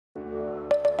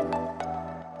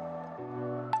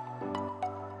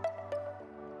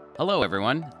Hello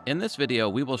everyone, in this video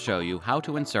we will show you how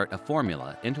to insert a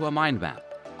formula into a mind map.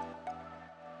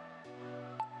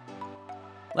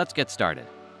 Let's get started.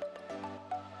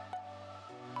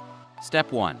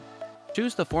 Step 1.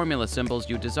 Choose the formula symbols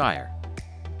you desire.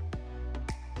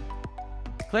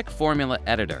 Click Formula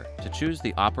Editor to choose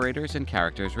the operators and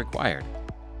characters required.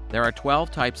 There are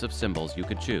 12 types of symbols you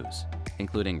could choose,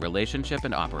 including relationship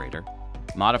and operator,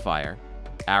 modifier,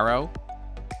 arrow,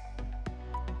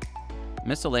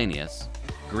 miscellaneous,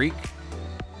 Greek,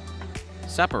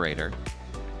 separator,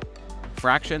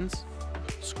 fractions,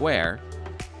 square,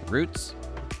 roots,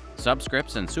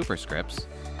 subscripts and superscripts,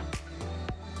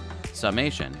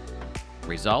 summation,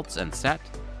 results and set,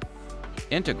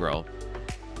 integral,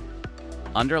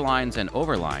 underlines and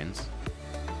overlines,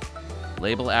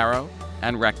 label arrow,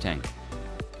 and rectangle.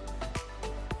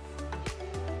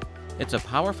 It's a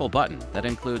powerful button that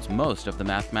includes most of the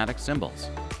mathematics symbols.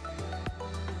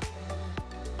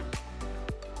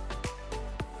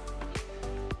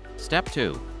 Step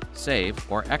 2. Save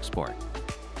or export.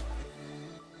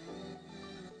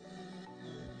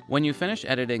 When you finish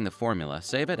editing the formula,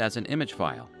 save it as an image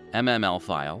file, MML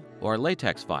file, or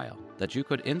LaTeX file that you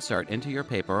could insert into your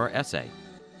paper or essay.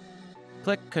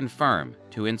 Click Confirm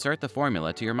to insert the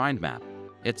formula to your mind map.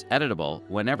 It's editable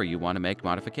whenever you want to make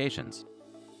modifications.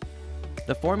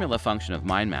 The formula function of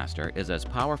MindMaster is as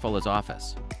powerful as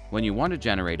Office. When you want to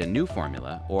generate a new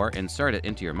formula or insert it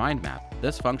into your mind map,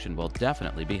 this function will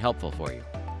definitely be helpful for you.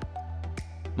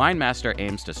 MindMaster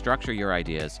aims to structure your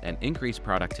ideas and increase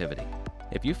productivity.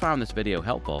 If you found this video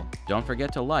helpful, don't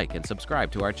forget to like and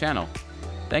subscribe to our channel.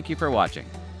 Thank you for watching.